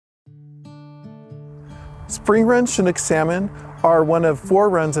Spring run Chinook salmon are one of 4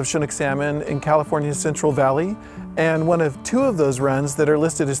 runs of Chinook salmon in California's Central Valley, and one of 2 of those runs that are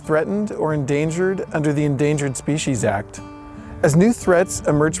listed as threatened or endangered under the Endangered Species Act. As new threats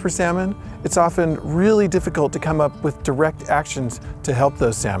emerge for salmon, it's often really difficult to come up with direct actions to help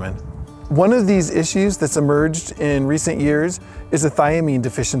those salmon. One of these issues that's emerged in recent years is a thiamine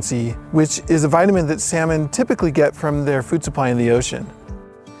deficiency, which is a vitamin that salmon typically get from their food supply in the ocean.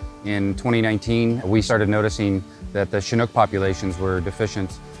 In 2019, we started noticing that the Chinook populations were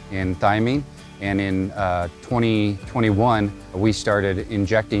deficient in thiamine, and in 2021, we started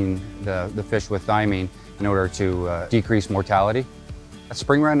injecting the fish with thiamine in order to decrease mortality.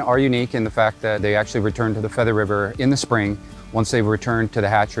 Spring run are unique in the fact that they actually return to the Feather River in the spring once they return to the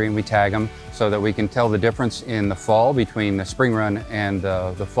hatchery, and we tag them so that we can tell the difference in the fall between the spring run and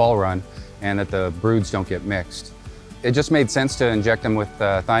the fall run, and that the broods don't get mixed. It just made sense to inject them with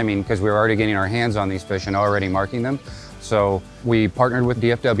thiamine because we were already getting our hands on these fish and already marking them. So we partnered with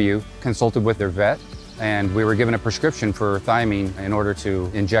DFW, consulted with their vet, and we were given a prescription for thiamine in order to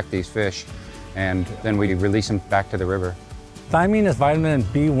inject these fish, and then we release them back to the river. Thiamine is vitamin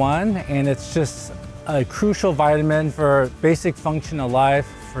B1, and it's just a crucial vitamin for basic function of life,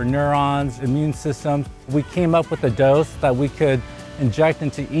 for neurons, immune system. We came up with a dose that we could inject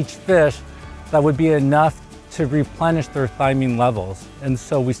into each fish that would be enough to replenish their thiamine levels. And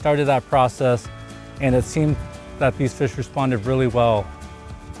so we started that process, and it seemed that these fish responded really well.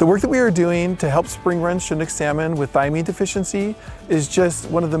 The work that we are doing to help spring run Chinook salmon with thiamine deficiency is just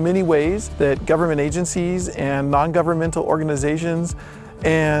one of the many ways that government agencies and non-governmental organizations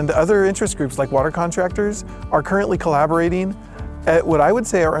and other interest groups like water contractors are currently collaborating at what I would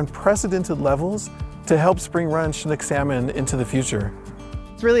say are unprecedented levels to help spring run Chinook salmon into the future.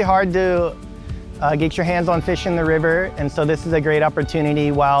 It's really hard to get your hands on fish in the river, and so this is a great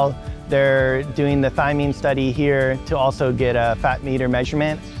opportunity while they're doing the thiamine study here to also get a fat meter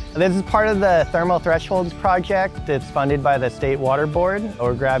measurement. This is part of the Thermal Thresholds project. It's funded by the State Water Board.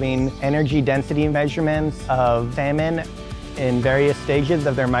 We're grabbing energy density measurements of salmon in various stages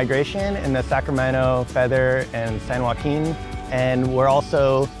of their migration in the Sacramento, Feather, and San Joaquin. And we're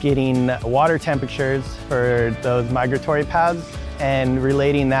also getting water temperatures for those migratory paths and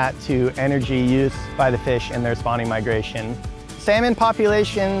relating that to energy use by the fish in their spawning migration. Salmon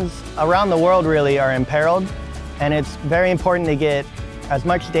populations around the world really are imperiled, and it's very important to get as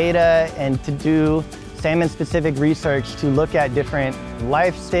much data and to do salmon-specific research to look at different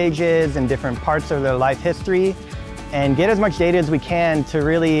life stages and different parts of their life history and get as much data as we can to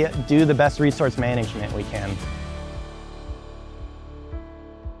really do the best resource management we can.